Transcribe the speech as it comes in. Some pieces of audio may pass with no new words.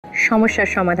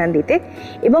সমস্যার সমাধান দিতে,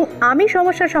 এবং আমি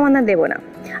সমস্যার সমাধান দেব না,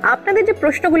 আপনাদের যে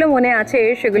প্রশ্নগুলো মনে আছে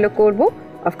সেগুলো করব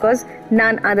অফকোর্স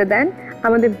নান আদার দ্যান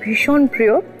আমাদের ভীষণ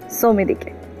প্রিয় সৌমিদিকে।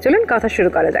 চলুন কথা শুরু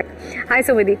করা যাক। হাই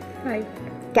সৌমিদি। হাই,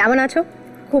 কেমন আছো?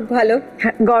 খুব ভালো।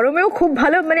 গরমেও খুব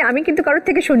ভালো, মানে আমি কিন্তু কারোর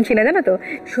থেকে শুনছি না, জানো তো।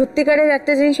 সত্যিকারের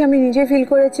একটা জিনিস আমি নিজে ফিল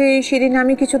করেছি, সেদিন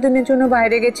আমি কিছুদিনের জন্য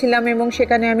বাইরে গেছিলাম এবং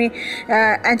সেখানে আমি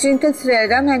অ্যান্টি-রিঙ্কেল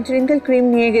সেরাম, অ্যান্টি-রিঙ্কেল ক্রিম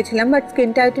নিয়ে গেছিলাম, বাট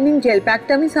স্কিন টাইটেনিং জেল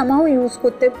প্যাকটা আমি সামহাও ইউজ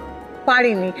করতে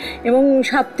পারিনি। এবং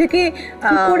সব থেকে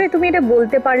করে তুমি এটা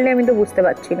বলতে পারলে আমি তো বুঝতে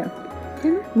পারছি না,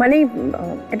 মানে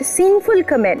এটা sinful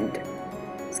comment.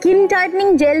 Skin tightening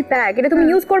jail pack এটা তুমি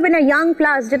ইউজ করবে না, ইয়াং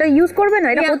প্লাস যেটা ইউজ করবে না,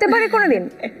 এটা হতে পারে কোনোদিন?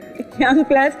 ইয়াং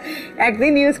প্লাস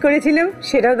একদিন ইউজ করেছিলাম,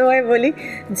 সেটা তোমায় বলি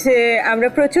যে আমরা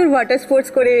প্রচুর ওয়াটার স্পোর্টস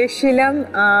করে এসেছিলাম।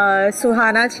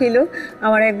 সুহানা ছিল,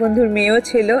 আমার এক বন্ধুর মেয়েও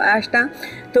ছিল আশনা,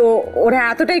 তো ওরা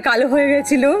এতটাই কালো হয়ে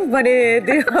গেছিল, মানে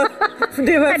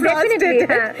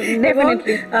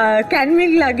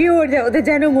ক্যানমিক লাগিয়ে ওদের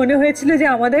যেন মনে হয়েছিল যে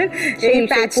আমাদের এই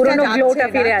পুরনো গ্লোটা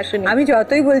ফিরে আসেনি। আমি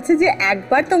যতই বলছি যে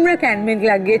একবার তোমরা ক্যানমিক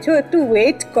লাগিয়েছো, একটু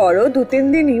ওয়েট করো, 2-3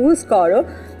 দিন ইউজ করো।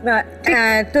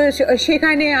 তো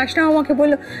সেখানে আশনা আমাকে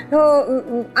বললো, তো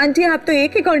আন্টি আপ তো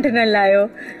একই কন্টেনার লায়ো।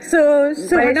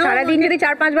 সারাদিন যদি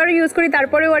 4-5 বার ইউজ করি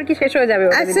তারপরেও আর কি শেষ হয়ে যাবে।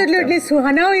 অ্যাবসলিউটলি,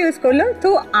 সুহানাও ইউজ করলো। তো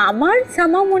আমার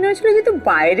সামাও মনে হয়েছিল যেহেতু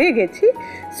বাইরে গেছি,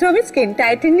 সো আমি স্কিন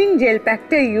টাইটেনিং জেল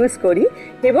প্যাকটা ইউজ করি।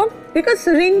 এবং বিকজ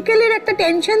রিঙ্কেলের একটা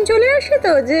টেনশন চলে আসে,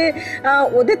 তো যে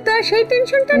ওদের তো আর সেই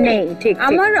টেনশনটা নেই,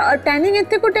 আমার ট্যানিং এর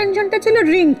থেকেও টেনশনটা ছিল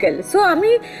রিঙ্কেল। সো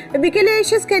আমি বিকেলে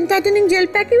এসে skin tightening jail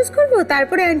pack use করবো,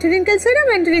 তারপরে অ্যান্টি রিঙ্কেল সেরাম,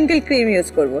 অ্যান্টি রিঙ্কেল ক্রিম ইউজ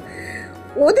করবো।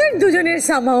 ওদের দুজনের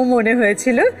সামাও মনে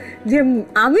হয়েছিল যে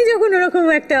আমি যখন ওরকম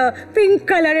একটা পিঙ্ক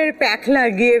কালারের প্যাক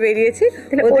লাগিয়ে বেরিয়েছি,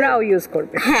 ওরাও ইউজ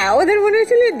করবে। হ্যাঁ, ওদের মনে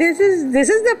হয়েছিল দিস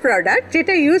ইজ দ্য প্রোডাক্ট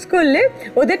যেটা ইউজ করলে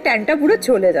ওদের ট্যানটা পুরো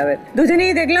চলে যাবে।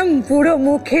 দুজনেই দেখলাম পুরো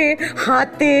মুখে,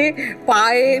 হাতে,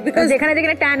 পায়ে, বিকজ যেখানে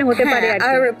যেখানে ট্যান হতে পারে।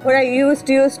 আর ওরা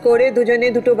ইউজ করে দুজনে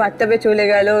দুটো বাথটাবে চলে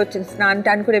গেল, স্নান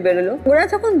টান করে বেরোলো। ওরা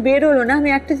যখন বেরোলো না, আমি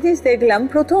একটা জিনিস দেখলাম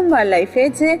প্রথমবার লাইফে,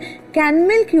 যে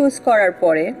ক্যানমিল্ক ইউজ করার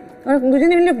পরে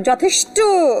দুজনে মিলে যথেষ্ট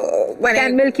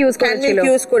ক্যানমিল্ক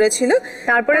ইউজ করেছিল,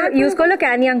 তারপরে ইউজ করলো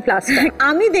ক্যানিয়াং প্লাস।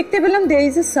 আমি দেখতে পেলাম there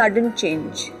is a sudden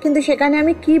change, কিন্তু সেখানে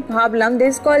আমি কি ভাবলাম,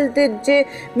 this is called যে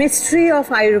মিস্ট্রি অফ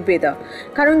আয়ুর্বেদা।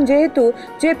 কারণ যেহেতু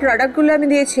যে প্রোডাক্টগুলো আমি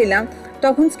দিয়েছিলাম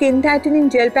তখন স্কিন টাইটেনিং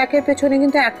জেল প্যাকের পেছনে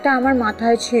কিন্তু একটা আমার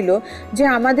মাথায় ছিল যে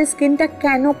আমাদের স্কিনটা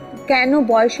কেন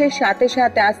বয়সের সাথে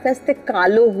সাথে আস্তে আস্তে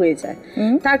কালো হয়ে যায়।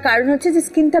 তার কারণ হচ্ছে যে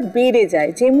স্কিনটা বেড়ে যায়,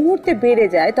 যে মুহূর্তে বেড়ে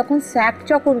যায় তখন স্যাক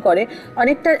যখন করে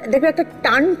অনেকটা, দেখবে একটা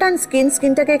টান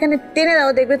স্কিনটাকে এখানে টেনে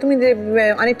দাও, দেখবে তুমি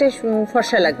অনেকটা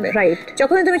ফর্সা লাগবে। রাইট,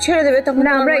 যখন তুমি ছেড়ে দেবে তখন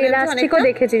আমরা এলাস্টিকও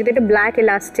দেখেছি, যেটা একটা ব্ল্যাক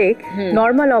এলাস্টিক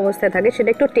নরমাল অবস্থায় থাকে, সেটা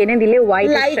একটু টেনে দিলে হোয়াইট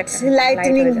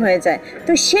লাইটেনিং হয়ে যায়।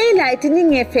 তো সেই লাইটেনিং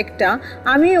এফেক্টটা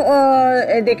আমি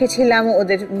দেখেছিলাম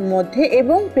ওদের মধ্যে।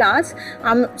 এবং প্লাস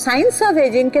সায়েন্স অফ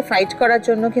এজিংকে ফাইট করার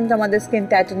জন্য কিন্তু আমাদের স্কিন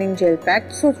টাইটেনিং জেল প্যাক,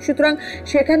 সুতরাং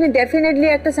সেখানে ডেফিনেটলি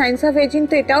একটা সায়েন্স অফ এজিং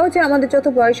তো এটাও যে আমাদের যত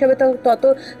বয়স হবে তত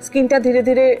স্কিনটা ধীরে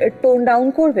ধীরে টোন ডাউন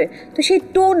করবে। তো সেই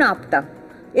টোন আপটা,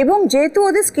 এবং যেহেতু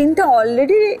ওদের স্কিনটা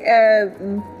অলরেডি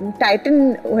টাইটেন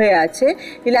হয়ে আছে,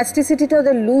 ইলাস্টিসিটিটা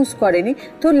ওদের লুজ করেনি,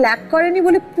 তো ল্যাক করেনি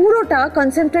বলে পুরোটা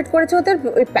কনসেন্ট্রেট করেছে ওদের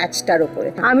ওই প্যাচটার ওপরে।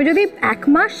 আমি যদি 1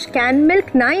 মাস ক্যান মিল্ক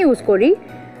না ইউজ করি,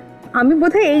 আমি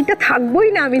বোধহয় এইটা থাকবোই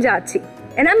না, আমি যাচ্ছি।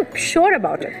 And I'm sure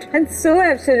about it. And so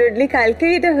absolutely, কালকে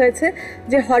এটা হয়েছে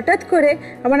যে হঠাৎ করে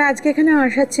আমার আজকে এখানে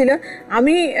আসা ছিল,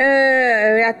 আমি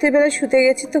রাত্রিবেলা শুতে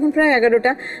গেছি, তখন প্রায়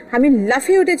 11টা, আমি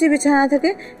লাফিয়ে উঠেছি বিছানা থেকে,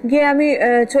 গিয়ে আমি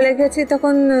চলে গেছি।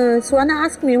 তখন Suhana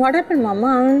ask me what happen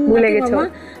মাম্মা, ভুলে গেছো?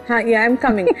 হ্যাঁ, আই এম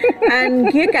কামিং, অ্যান্ড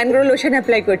গিয়ে ক্যানগ্রো লোশন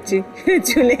অ্যাপ্লাই করছি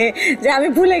চুলে, যে আমি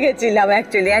ভুলে গেছিলাম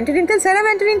অ্যাকচুয়ালি অ্যান্টি রিঙ্কেল সেরাম,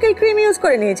 অ্যান্টি রিঙ্কেল ক্রিম ইউজ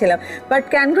করে নিয়েছিলাম, বাট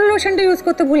ক্যানগ্রো লোশনটা ইউজ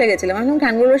করতে ভুলে গেছিলাম। আমি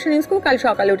ক্যানগ্রো লোশন ইউজ করবো, কাল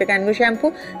সকালে উঠে ক্যানগ্রো শ্যাম্পু,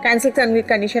 ক্যান্সেল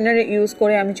কন্ডিশনার ইউজ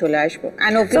করে আমি চলে আসবো।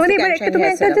 তুমি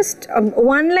একটা জাস্ট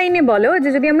ওয়ান লাইনে বলো যে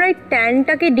যদি আমরা এই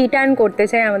ট্যানটাকে ডিট্যান করতে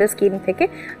চাই আমাদের স্কিন থেকে,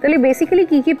 তাহলে বেসিক্যালি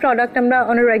কি কি প্রোডাক্ট আমরা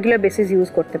on a regular basis use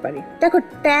করতে পারি? দেখো,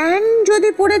 ট্যান যদি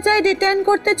পড়ে যায়, ডিট্যান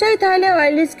করতে চাই, তাহলে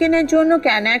অয়েলি স্কিনের জন্য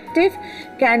can active,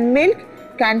 can milk,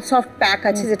 can soft pack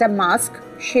আছে যেটা মাস্ক,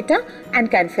 সেটা, অ্যান্ড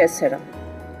ক্যান ফেস সেরাম।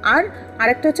 আর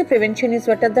আরেকটা হচ্ছে prevention is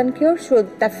better than cure. So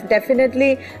definitely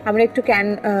আমরা একটু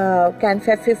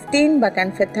ক্যানফ্যাব 15 বা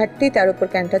ক্যানফ্যাব 30, তার উপর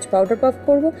ক্যান টাচ পাউডার পাফ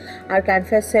করবো, আর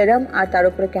ক্যানফ্যাব সেরাম, আর তার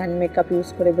উপরে ক্যান মেকআপ ইউজ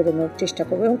করে বেরোনোর চেষ্টা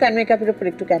করবো, এবং ক্যান মেকআপের উপর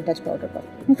একটু ক্যান টাচ পাউডার পাফ,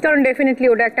 কারণ ডেফিনেটলি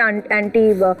ওটা একটা অ্যান্টি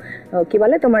কি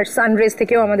বলে তোমার সানরেজ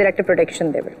থেকেও আমাদের একটা প্রোটেকশন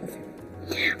দেবে।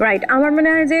 রাইট, আমার মনে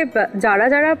হয় যে যারা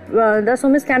যারা দ্য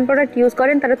সোমিস ক্যান প্রোডাক্ট ইউজ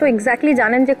করেন তারা তো এক্স্যাক্টলি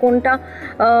জানেন যে কোনটা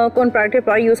কোন প্রোডাক্টের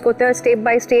পর ইউজ করতে হয় স্টেপ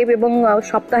বাই স্টেপ, এবং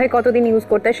সপ্তাহে কতদিন ইউজ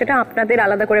করতে হয় সেটা আপনাদের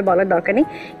আলাদা করে বলার দরকার নেই।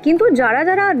 কিন্তু যারা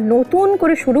যারা নতুন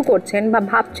করে শুরু করছেন বা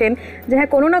ভাবছেন যে হ্যাঁ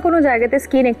কোনো না কোনো জায়গাতে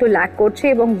স্কিন একটু ল্যাক করছে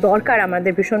এবং দরকার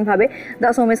আমাদের ভীষণভাবে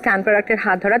দ্য সোমিস ক্যান প্রোডাক্টের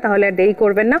হাত ধরা, তাহলে আর দেরি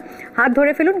করবেন না, হাত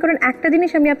ধরে ফেলুন। কারণ একটা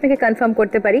জিনিস আমি আপনাকে কনফার্ম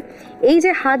করতে পারি, এই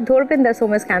যে হাত ধরবেন দ্য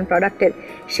সোমিস ক্যান প্রোডাক্টের,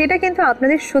 সেটা কিন্তু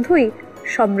আপনাদের শুধুই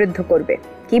সমৃদ্ধ করবে।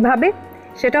 কিভাবে?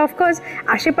 সেটা অফকোর্স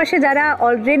আশেপাশে যারা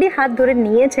অলরেডি হাত ধরে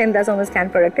নিয়েছেন দ্য সোমিস ক্যান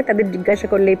প্রোডাক্টে তাদের জিজ্ঞাসা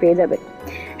করলেই পেয়ে যাবে।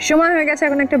 সময় হয়ে গেছে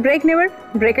এখন একটা ব্রেক নেবার।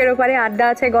 ব্রেকের ওপারে আড্ডা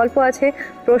আছে, গল্প আছে,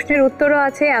 প্রশ্নের উত্তরও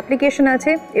আছে, অ্যাপ্লিকেশন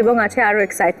আছে এবং আছে আরও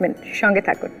এক্সাইটমেন্ট। সঙ্গে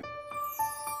থাকুন।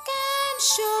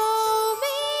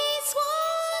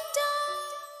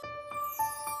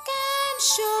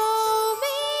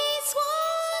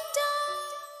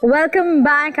 Welcome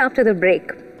back after the break.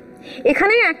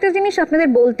 এখানে একটা জিনিস আপনাদের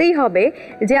বলতেই হবে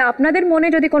যে আপনাদের মনে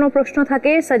যদি কোনো প্রশ্ন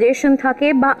থাকে, সাজেশন থাকে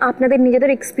বা আপনাদের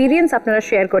নিজেদের এক্সপিরিয়েন্স আপনারা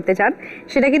শেয়ার করতে চান,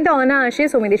 সেটা কিন্তু অনায়াসে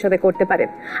সৌমিদির সাথে করতে পারেন।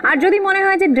 আর যদি মনে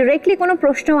হয় যে ডিরেক্টলি কোনো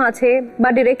প্রশ্ন আছে বা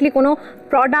ডিরেক্টলি কোনো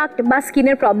প্রোডাক্ট বা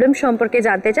স্কিনের প্রবলেম সম্পর্কে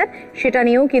জানতে চান, সেটা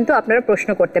নিয়েও কিন্তু আপনারা প্রশ্ন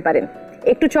করতে পারেন।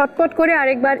 একটু চটপট করে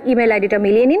আরেকবার ইমেল আইডিটা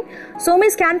মিলিয়ে নিন,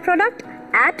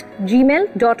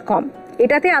 soumiscanproduct@gmail.com।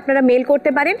 এটাতে আপনারা মেল করতে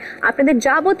পারেন আপনাদের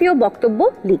যাবতীয় বক্তব্য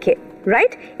লিখে।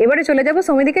 রাইট, এবারে চলে যাবো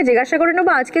সৌমিদিকে জিজ্ঞাসা করে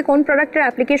নেবো আজকে কোন প্রোডাক্টের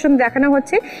অ্যাপ্লিকেশন দেখানো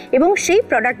হচ্ছে এবং সেই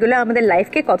প্রোডাক্টগুলো আমাদের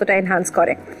লাইফকে কতটা এনহান্স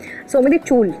করে। সৌমিদির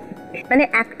চুল, মানে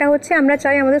একটা হচ্ছে আমরা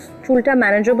চাই আমাদের চুলটা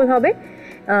ম্যানেজেবল হবে,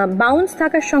 বাউন্স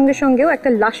থাকার সঙ্গে সঙ্গেও একটা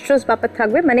লাস্ট্রাস ব্যাপার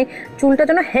থাকবে, মানে চুলটা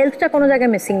যেন হেলথটা কোনো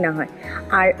জায়গায় মিসিং না হয়।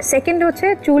 আর সেকেন্ড হচ্ছে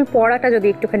চুল পড়াটা যদি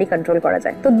একটুখানি কন্ট্রোল করা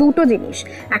যায়। তো দুটো জিনিস,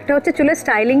 একটা হচ্ছে চুলের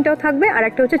স্টাইলিংটাও থাকবে আর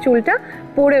একটা হচ্ছে চুলটা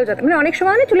পড়েও যাতে, মানে অনেক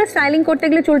সময় চুলের স্টাইলিং করতে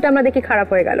গেলে চুলটা আমরা দেখি খারাপ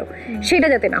হয়ে গেল, সেটা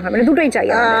যাতে না হয়, মানে দুটোই চাই।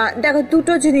 দেখো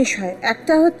দুটো জিনিস হয়,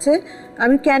 একটা হচ্ছে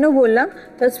আমি কেন বললাম,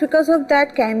 just because of that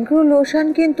ক্যানগ্রু lotion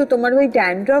কিন্তু তোমার ওই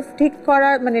ড্যান্ড্রফ ঠিক করা,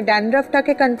 মানে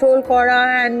ড্যান্ড্রফটাকে কন্ট্রোল করা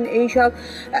অ্যান্ড এইসব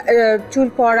চুল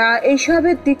পড়া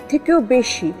এইসবের দিক থেকেও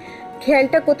বেশি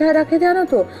খেয়ালটা কোথায় রাখে জানো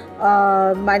তো,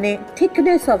 মানে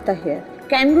থিকনেস অফ দ্য হেয়ার।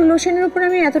 ক্যানগ্রু লোশনের উপর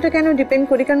আমি এতটা কেন ডিপেন্ড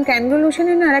করি, কারণ ক্যানগ্রু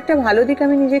লোশনের না আর একটা ভালো দিক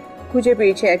আমি নিজে খুঁজে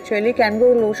পেয়েছি অ্যাকচুয়ালি, ক্যানগ্রো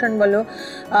লোশন বলো,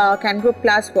 ক্যানগ্রো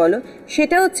প্লাস বলো,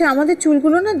 সেটা হচ্ছে আমাদের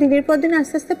চুলগুলো না দিনের পর দিন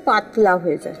আস্তে আস্তে পাতলা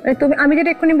হয়ে যায়। তুমি আমি যেটা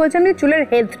এক্ষুনি বলছিলাম যে চুলের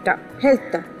হেলথটা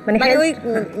মানে ওই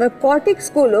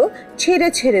কর্টেক্সগুলো ছেড়ে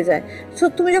ছেড়ে যায়। সো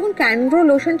তুমি যখন ক্যানগ্রো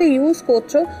লোশনটা ইউজ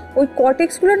করছো ওই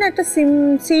কর্টেক্সগুলো না একটা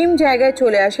সেম জায়গায়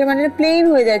চলে আসে, মানে প্লেন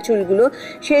হয়ে যায় চুলগুলো।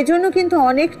 সেই জন্য কিন্তু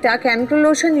অনেকটা ক্যানগ্রো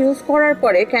লোশন ইউজ করার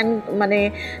পরে মানে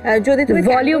যদি তুমি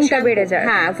ভলিউমটা বেড়ে যায়,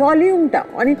 হ্যাঁ ভলিউমটা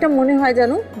অনেকটা মনে হয়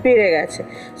যেন বেড়ে গেছে।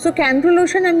 সো ক্যানগ্রো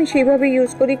লোশন আমি সেইভাবে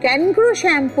ইউজ করি। ক্যানগ্রো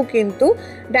শ্যাম্পু কিন্তু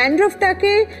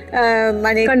ড্যান্ড্রফটাকে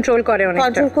মানে কন্ট্রোল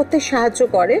করতে সাহায্য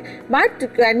করে, বাট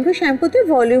ক্যানগ্রো শ্যাম্পুতে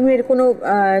ভলিউমের কোনো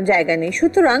জায়গা নেই।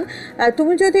 সুতরাং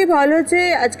তুমি যদি বলো যে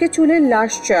আজকে চুলের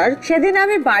লাস্টার, সেদিন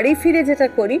আমি বাড়ি ফিরে যেটা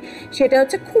করি সেটা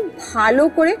হচ্ছে খুব ভালো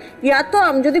করে, তো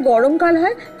যদি গরমকাল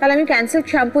হয় তাহলে আমি ক্যানসিল্ক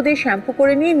শ্যাম্পু দিয়ে শ্যাম্পু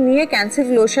করে নিয়ে ক্যানসিল্ক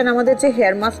লোশন আমাদের যে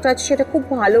হেয়ার মাস্কটা আছে সেটা খুব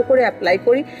ভালো করে অ্যাপ্লাই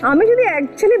করি। আমি যদি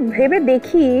অ্যাকচুয়ালি ভেবে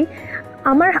দেখি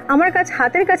আমার কাছে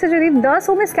হাতের কাছে যদি দ্য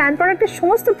সোমিস ক্যান প্রোডাক্টের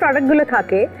সমস্ত প্রোডাক্টগুলো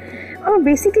থাকে, আমার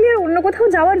বেসিক্যালি আর অন্য কোথাও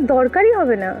যাওয়ার দরকারই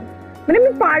হবে না, মানে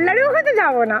আমি পার্লারেও হয়তো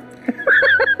যাবো না।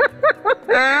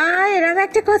 এরকম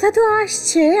একটা কথা তো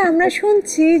আসছে, আমরা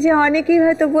শুনছি যে অনেকেই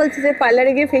হয়তো বলছে যে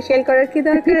পার্লারে গিয়ে ফেসিয়াল করার কি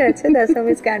দরকার আছে, দ্য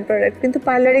সোমিস ক্যান প্রোডাক্ট কিন্তু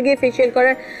পার্লারে গিয়ে ফেসিয়াল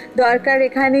করার দরকার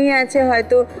এখানেই আছে।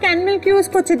 হয়তো ক্যান মিল্ক ইউজ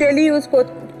করছি, ডেলি ইউজ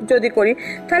যদি করি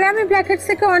তাহলে আমি ব্ল্যাকহেডস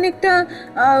থেকে অনেকটা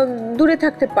দূরে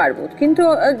থাকতে পারবো। কিন্তু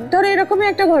ধরো এরকমই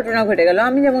একটা ঘটনা ঘটে গেল,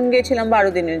 আমি যেমন গিয়েছিলাম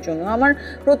 12 দিনের জন্য, আমার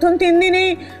প্রথম 3 দিনেই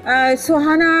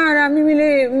সোহানা আর আমি মিলে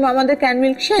আমাদের ক্যান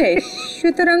মিল্ক শেষ।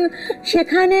 সুতরাং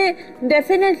সেখানে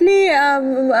ডেফিনেটলি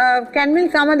ক্যান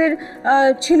মিল্ক আমাদের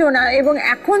ছিল না, এবং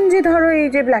এখন যে ধরো এই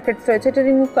যে ব্ল্যাকহেডস রয়েছে এটা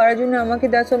রিমুভ করার জন্য আমাকে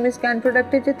দ্য সোমিস ক্যান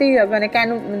প্রোডাক্টে যেতেই হবে, মানে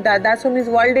দ্য সোমিস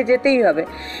ওয়ার্ল্ডে যেতেই হবে।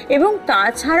 এবং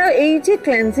তাছাড়াও এই যে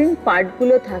ক্লেন্সিং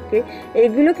পার্টগুলো থাকে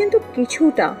এগুলো কিন্তু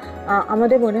কিছুটা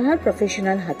আমাদের মনে হয়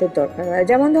প্রফেশনাল হাতের দরকার হয়।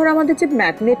 যেমন ধরো আমাদের যে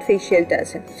ম্যাগনেট ফেশিয়ালটা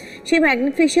আছে, সেই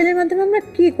ম্যাগনেট ফেশিয়ালের মাধ্যমে আমরা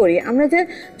কী করি, আমরা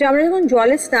যখন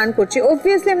জলে স্নান করছি,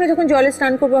 অবভিয়াসলি আমরা যখন জলে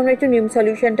স্নান করবো আমরা একটু নিম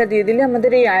সলিউশনটা দিয়ে দিলে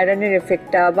আমাদের এই আয়রনের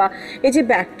এফেক্টটা বা এই যে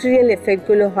ব্যাকটেরিয়াল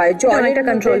এফেক্টগুলো হয় জলটা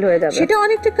কন্ট্রোল হয়ে যাবে, সেটা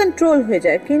অনেকটা কন্ট্রোল হয়ে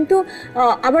যায়। কিন্তু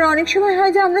আবার অনেক সময়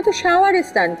হয় যে আমরা তো শাওয়ারে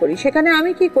স্নান করি, সেখানে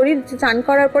আমি কি করি, স্নান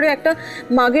করার পরে একটা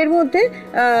মাগের মধ্যে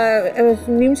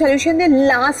নিম সলিউশন দিয়ে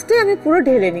লাস্টে আমি পুরো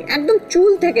ঢেলে নিই, একদম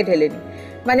চুল থেকে ঢেলে নিই,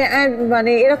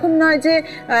 মানে এরকম নয় যে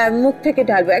মুখ থেকে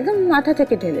ঢালবো, একদম মাথা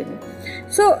থেকে ঢেলে নিই।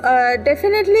 সো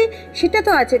ডেফিনেটলি সেটা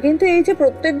তো আছে, কিন্তু এই যে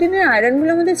প্রত্যেক দিনের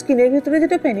আয়রনগুলো আমাদের স্কিনের ভিতরে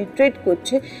যেটা পেনিট্রেট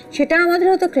করছে সেটা আমাদের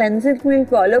হয়তো ক্লেন্সিং মিল্ক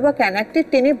বলো বা ক্যানাক্টেড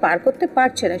টেনে বার করতে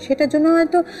পারছে না, সেটার জন্য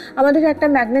হয়তো আমাদের একটা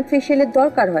ম্যাগনেট ফেশিয়ালের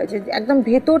দরকার হয়, যে একদম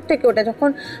ভেতর থেকে ওটা যখন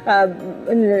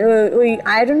ওই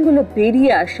আয়রনগুলো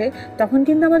বেরিয়ে আসে তখন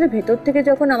কিন্তু আমাদের ভেতর থেকে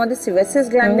যখন আমাদের সিভাসিয়াস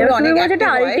গ্ল্যান্ডগুলো অনেক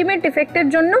আলটিমেট ইফেক্টের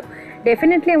জন্য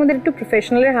ডেফিনেটলি আমাদের একটু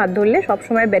প্রফেশনালের হাত ধরলে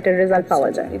সবসময় বেটার রেজাল্ট পাওয়া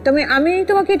যায়। আমি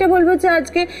তোমাকে এটা বলবো যে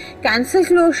আজকে ক্যান্সেল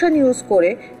লোশন ইউজ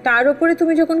করে তার উপরে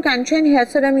তুমি যখন ক্যানশাইন হেয়ার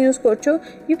সিরাম ইউজ করছো,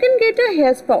 you can get a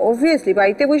hair spa, obviously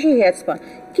বাড়িতে বসে হেয়ার স্পা।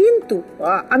 কিন্তু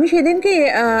আমি সেদিনকে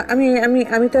আমি আমি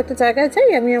আমি তো একটা জায়গায় যাই,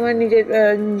 আমি আমার নিজের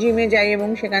জিমে যাই এবং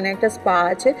সেখানে একটা স্পা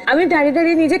আছে, আমি দাঁড়িয়ে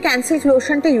দাঁড়িয়ে নিজে ক্যান্সেল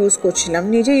লোশনটা ইউজ করছিলাম,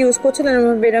 নিজে ইউজ করছিলাম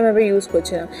এবং বেরোভাবে ইউজ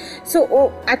করছিলাম। সো ও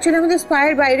অ্যাকচুয়ালি আমাদের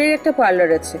স্পায়ের বাইরের একটা পার্লার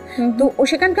আছে, তো ও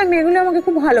সেখানকার মেয়েগুলো আমাকে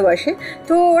খুব ভালোবাসে,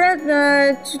 তো ওরা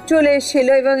চলে এসেছিল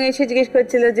এবং এসে জিজ্ঞেস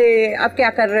করছিল যে आप क्या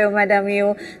कर रहे हो मैडम, ये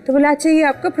तो बोला अच्छा ये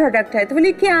आपका प्रोडक्ट है, तो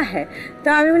बोली क्या है, तो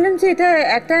আমি বললাম যে এটা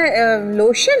একটা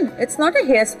lotion, it's not a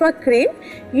hair spa cream,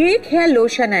 ये एक हेयर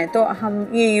लोशन है, तो हम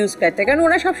ये यूज़ करते हैं, কারণ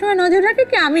ওরা সবসময় নজর রাখে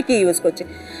কি আমি কি ইউজ করছি।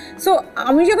 সো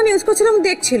আমি যখন ইউজ করছিলাম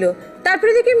দেখছিল,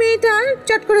 তারপরে দেখি মেয়েটা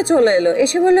চট করে চলে এলো,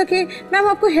 এসে বললো কি ম্যাম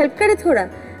आपको হেল্প করে থোড়া,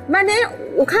 মানে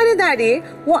ওখানে দাঁড়িয়ে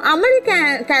ও আমারই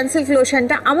ক্যান্সেল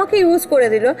লোশনটা আমাকে ইউজ করে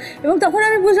দিল, এবং তখন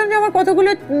আমি বুঝলাম যে আমার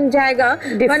কতগুলো জায়গা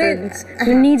মানে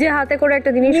নিজে হাতে করে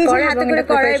একটা জিনিস করে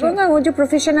এবং ও যে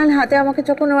প্রফেশনাল হাতে আমাকে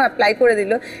যখন ও অ্যাপ্লাই করে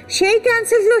দিল, সেই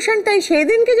ক্যান্সেল লোশনটাই সেই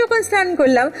দিনকে যখন স্নান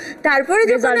করলাম তারপরে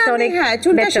যখন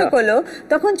চুলটা শুকোলো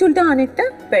তখন চুলটা অনেকটা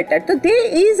বেটার। তো দে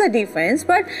ইজ আ ডিফারেন্স,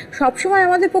 বাট সবসময়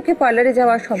আমাদের পক্ষে পার্লারে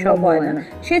যাওয়া সম্ভব হয় না,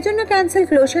 সেজন্য ক্যান্সেল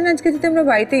লোশন আজকে যদি আমরা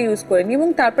বাড়িতে ইউজ করে নিই এবং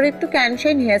তারপরে একটু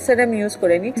ক্যানশাইন হেয়ার সিরাম ইউজ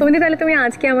করে নিই। সুমিতি, তাহলে তুমি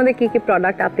আজকে আমাদের কি কি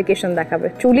প্রোডাক্ট অ্যাপ্লিকেশন দেখাবে?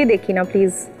 চুলি দেখি না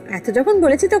প্লিজ। এত যখন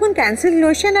বলেছি তখন ক্যান্সেল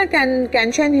লোশন আর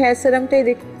ক্যানশাইন হেয়ার সিরামটাই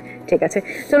দেখি। ঠিক আছে,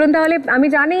 চলুন তাহলে। আমি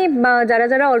জানি যারা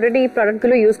যারা অলরেডি এই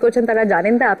প্রোডাক্টগুলো ইউজ করছেন তারা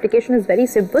জানেন the application is very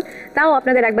simple, তাও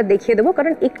আপনাদের একবার দেখিয়ে দেবো,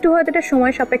 কারণ একটু হয়তো এটা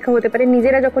সময় সাপেক্ষ হতে পারে,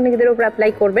 নিজেরা যখন নিজেদের উপর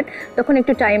অ্যাপ্লাই করবেন তখন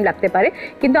একটু টাইম লাগতে পারে,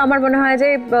 কিন্তু আমার মনে হয় যে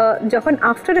যখন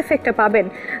আফটার এফেক্টটা পাবেন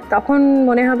তখন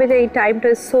মনে হবে যে এই টাইমটা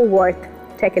is so worth.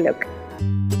 Take a look.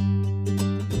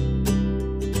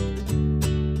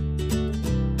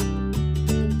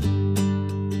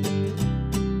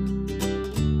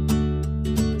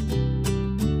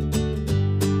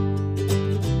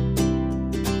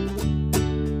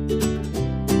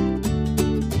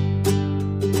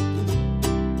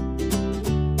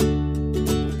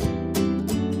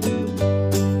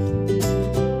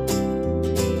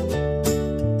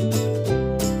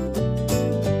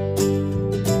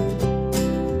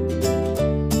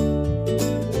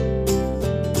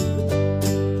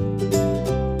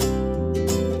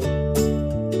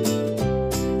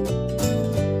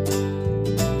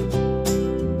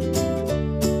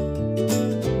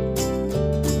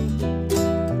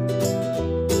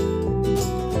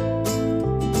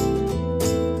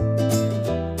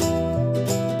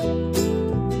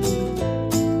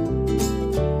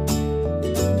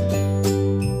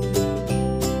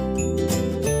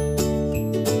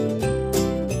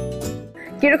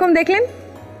 কিরকম দেখলেন?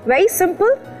 ভেরি সিম্পল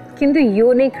কিন্তু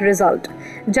ইউনিক রেজাল্ট।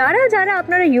 যারা যারা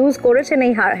আপনারা ইউজ করেছেন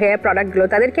এই হেয়ার প্রোডাক্টগুলো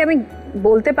তাদেরকে আমি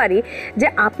বলতে পারি যে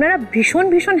আপনারা ভীষণ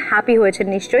ভীষণ হ্যাপি হয়েছেন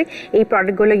নিশ্চয়ই এই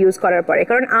প্রোডাক্টগুলো ইউজ করার পরে,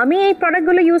 কারণ আমি এই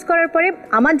প্রোডাক্টগুলো ইউজ করার পরে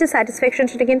আমার যে স্যাটিসফ্যাকশন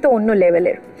সেটা কিন্তু অন্য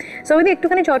লেভেলের। সো আমি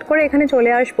একটুখানি চট করে এখানে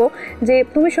চলে আসবো যে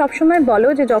তুমি সবসময় বলো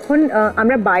যে যখন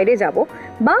আমরা বাইরে যাব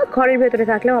বা ঘরের ভেতরে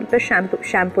থাকলেও আপনার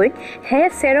শ্যাম্পুইং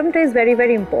hair সেরামটা is very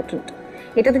very important.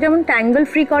 এটা তো যেমন ট্যাঙ্গল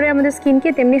ফ্রি করে আমাদের স্কিনকে,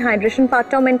 তেমনি হাইড্রেশন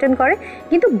পার্টটাও মেনটেন করে,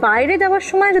 কিন্তু বাইরে যাওয়ার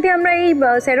সময় যদি আমরা এই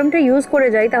সেরামটা ইউজ করে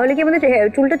যাই তাহলে কি আমাদের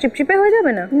চুলটা চিপচিপে হয়ে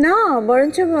যাবে না? না,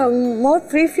 বরঞ্চ মোর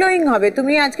ফ্রি ফ্লোয়িং হবে।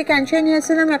 তুমি আজকে ক্যানশাইন হেয়ার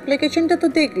সিরাম অ্যাপ্লিকেশনটা তো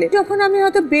দেখলে, যখন আমি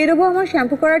হয়তো বেরোবো আমার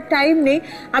শ্যাম্পু করার টাইম নেই,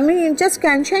 আমি জাস্ট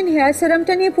ক্যানশাইন হেয়ার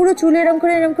সিরামটা নিয়ে পুরো চুলে এরকম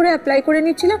করে অ্যাপ্লাই করে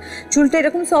নিচ্ছিলাম, চুলটা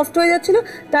এরকম সফট হয়ে যাচ্ছিল,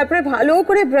 তারপরে ভালো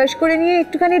করে ব্রাশ করে নিয়ে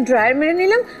একটুখানি ড্রায়ার মেরে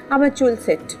নিলাম, আমার চুল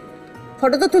সেট।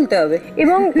 ফটো তো তুলতে হবে।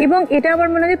 এবং এটা আমার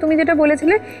মনে হয় তুমি যেটা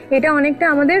বলেছিলে এটা অনেকটা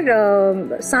আমাদের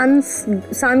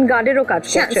সানগার্ডেরও কাজ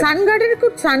করছে।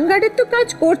 সানগার্ডের তো কাজ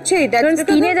করছেই,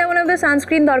 স্কিনে যেমন আমাদের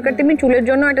সানস্ক্রিন দরকার তেমনি চুলের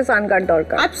জন্য একটা সানগার্ড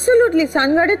দরকার। অ্যাবসলিউটলি,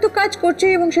 সানগার্ডের তো কাজ করছে,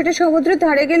 এবং সেটা সমুদ্রের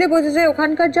ধারে গেলে বোঝা যায়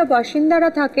ওখানকার যা বাসিন্দারা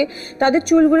থাকে তাদের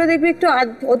চুলগুলো দেখবে একটু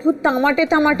অদ্ভুত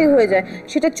তামাটে হয়ে যায়,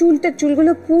 সেটা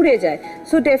চুলগুলো পুড়ে যায়।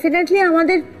 সো ডেফিনেটলি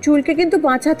আমাদের চুলকে কিন্তু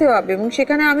বাঁচাতে হবে, এবং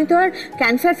সেখানে আমি তো আর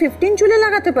ক্যানসার 15 চুলে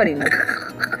লাগাতে পারি না।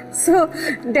 সো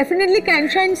ডেফিনেটলি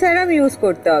ক্যানশাইন সেরাম ইউজ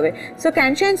করতে হবে। সো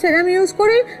ক্যানশাইন সেরাম ইউজ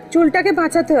করে চুলটাকে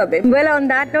বাঁচাতে হবে। ওয়েল, অন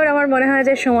দ্যাট নোট আমার মনে হয়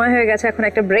যে সময় হয়ে গেছে এখন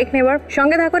একটা ব্রেক নেবার।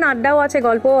 সঙ্গে থাকুন, আড্ডাও আছে,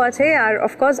 গল্পও আছে, আর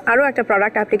অফকোর্স আরও একটা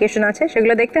প্রোডাক্ট অ্যাপ্লিকেশন আছে,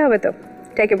 সেগুলো দেখতে হবে। তো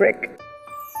take a break.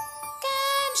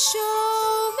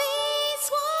 show me its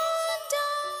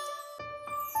wonder.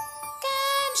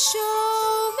 Can show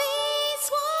me its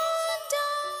wonder.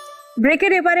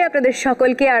 ব্রেকের এবারে আপনাদের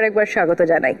সকলকে আরেকবার স্বাগত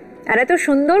জানাই। আর এত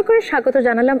সুন্দর করে স্বাগত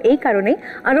জানালাম এই কারণেই,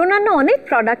 আর অন্যান্য অনেক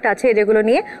প্রোডাক্ট আছে যেগুলো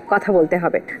নিয়ে কথা বলতে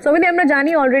হবে। সমিতি, আমরা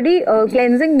জানি অলরেডি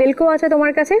ক্লেনজিং মিল্কও আছে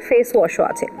তোমার কাছে, ফেস ওয়াশও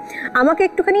আছে। আমাকে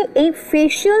একটুখানি এই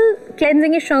ফেশিয়াল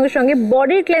ক্লেনজিংয়ের সঙ্গে সঙ্গে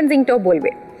বডির ক্লেনজিংটাও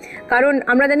বলবে, কারণ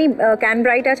আমরা জানি ক্যান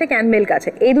ব্রাইট আছে, ক্যান মিল্ক আছে,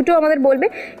 এই দুটো আমাদের বলবে।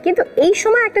 কিন্তু এই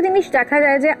সময় একটা জিনিস দেখা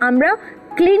যায় যে আমরা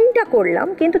ক্লিনটা করলাম,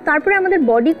 কিন্তু তারপরে আমাদের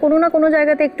বডি কোনো না কোনো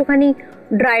জায়গাতে একটুখানি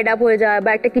ড্রাইড আপ হয়ে যায়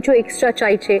বা একটা কিছু এক্সট্রা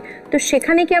চাইছে, তো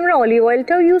সেখানে কি আমরা অলিভ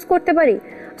অয়েলটাও ইউজ করতে পারি?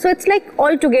 So it's like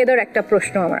all together একটা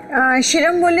প্রশ্ন আমার।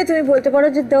 সেরকম বললে তুমি বলতে পারো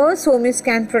যে Soumi'S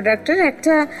Can Product'ের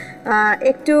একটা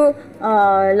একটু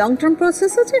লং টার্ম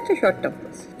প্রসেস আছে, একটা শর্ট টার্ম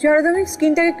প্রসেস। যারা তুমি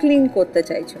স্কিনটাকে ক্লিন করতে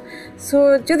চাইছো, সো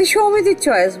যদি সৌমিতির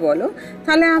চয়েস বলো,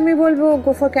 তাহলে আমি বলবো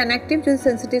গো ফর ক্যান অ্যাক্টিভ। যদি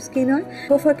সেন্সিটিভ স্কিন হয়,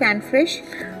 গো ফর ক্যান ফ্রেশ।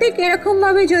 ঠিক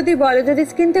এরকমভাবে যদি বলো, যদি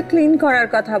স্কিনটা ক্লিন করার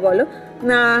কথা বলো,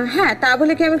 হ্যাঁ, তা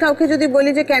বলে কি আমি কাউকে যদি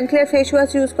বলি যে can clear face wash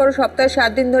use করো সপ্তাহে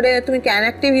 7 দিন ধরে, তুমি ক্যান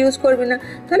অ্যাক্টিভ ইউজ করবে না,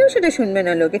 তাহলেও সেটা শুনবে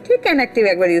না লোকে। ঠিক ক্যান অ্যাক্টিভ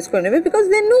একবার ইউজ করে নেবে, বিকজ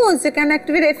দে নোজ যে ক্যান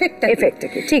অ্যাক্টিভের এফেক্টটা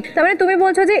কি। ঠিক, তার মানে তুমি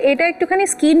বলছো যে এটা একটুখানি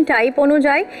স্কিন টাইপ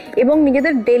অনুযায়ী এবং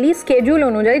নিজেদের ডেলি স্কেডিউল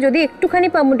অনুযায়ী যদি একটুখানি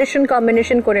পারমুটেশন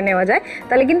কম্বিনেশন করে নেওয়া যায়,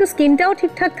 তাহলে কিন্তু স্কিনটাও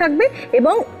ঠিকঠাক থাকবে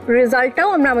এবং রেজাল্টটাও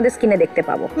আমরা আমাদের স্কিনে দেখতে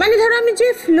পাবো। মানে ধরো আমি যে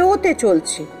ফ্লোতে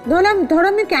চলছি, ধরো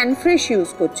আমি ক্যান ফ্রেশ ইউজ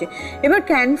করছি, এবার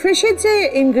ক্যান ফ্রেশের যে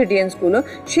ইনগ্রেডিয়েন্টসগুলো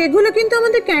সেগুলো কিন্তু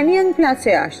আমাদের ক্যানিয়ান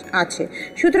প্লাসে আছে।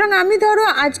 সুতরাং আমি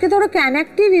আজকে ক্যান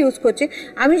অ্যাক্টিভ ইউজ করছি,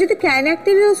 আমি যদি ক্যান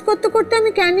অ্যাক্টিভ ইউজ করতে করতে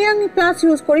আমি ক্যানিয়ান প্লাস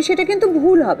ইউজ করি, সেটা কিন্তু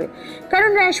ভুল হবে, কারণ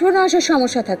র্যাশবোর্ন আসার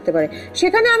সমস্যা থাকতে পারে।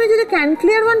 সেখানে আমি যদি can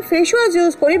clear one face wash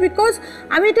use করি, বিকজ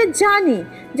আমি এটা জানি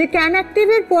যে ক্যান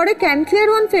অ্যাক্টিভের পরে can clear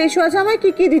one face wash আমায় কী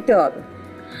কী দিতে হবে।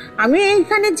 আমি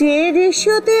এইখানে যে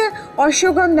রেশিওতে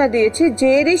অশ্বগন্ধা দিয়েছি,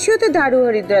 যে রেশিওতে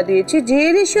দারুহরিদ্রা দিয়েছি, যে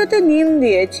রেশিওতে নিম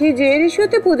দিয়েছি, যে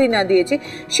রেশিওতে পুদিনা দিয়েছি,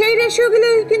 সেই রেশিওগুলো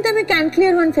কিন্তু আমি can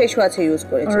clear one face ওয়াশে use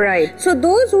করেছি। Right. So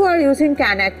those who are using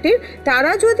can active,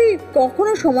 তারা যদি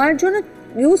কখনো সময়ের জন্য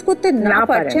ইউজ করতে না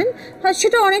পারছেন,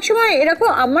 সেটা অনেক সময় এরকম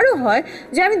আমারও হয়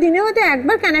যে আমি দিনে হয়তো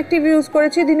একবার ক্যান অ্যাক্টিভ ইউজ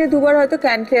করেছি, দিনে দুবার হয়তো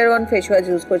can clear one face wash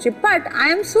use করেছি, but I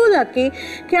am so lucky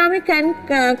কি আমি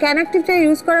ক্যান অ্যাক্টিভটা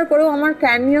ইউজ করার পরেও আমার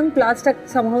ক্যান ইয়াং প্লাসটা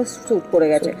সামহাউ স্যুট করে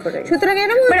গেছে। সুতরাং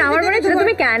এরকম আমার মনে হচ্ছে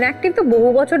তুমি ক্যান অ্যাক্টিভ তো বহু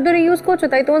বছর ধরে ইউজ করছো,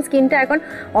 তাই তোমার স্কিনটা এখন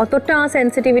অতটা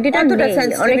সেনসিটিভিটিটা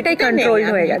অনেকটাই কন্ট্রোল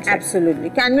হয়ে গেছে। অ্যাবসলিউটলি।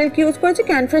 ক্যান মিল্ক ইউজ করেছি,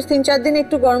 ক্যান ফ্রেশ 3-4 দিন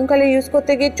একটু গরমকালে ইউজ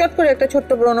করতে গিয়ে চট করে একটা ছোট্ট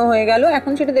ব্রণ হয়ে গেল,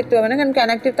 এখন সেটা দেখতে পাবে না, কারণ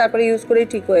ক্যান অ্যাক্টিভ তারপরে ইউজ করেই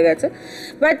ঠিক হয়ে গেছে।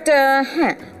 বাট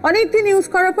হ্যাঁ, অনেকদিন ইউজ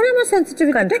করার পরে আমার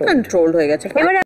সেনসিটিভিটিটা কন্ট্রোল হয়ে গেছে। এবার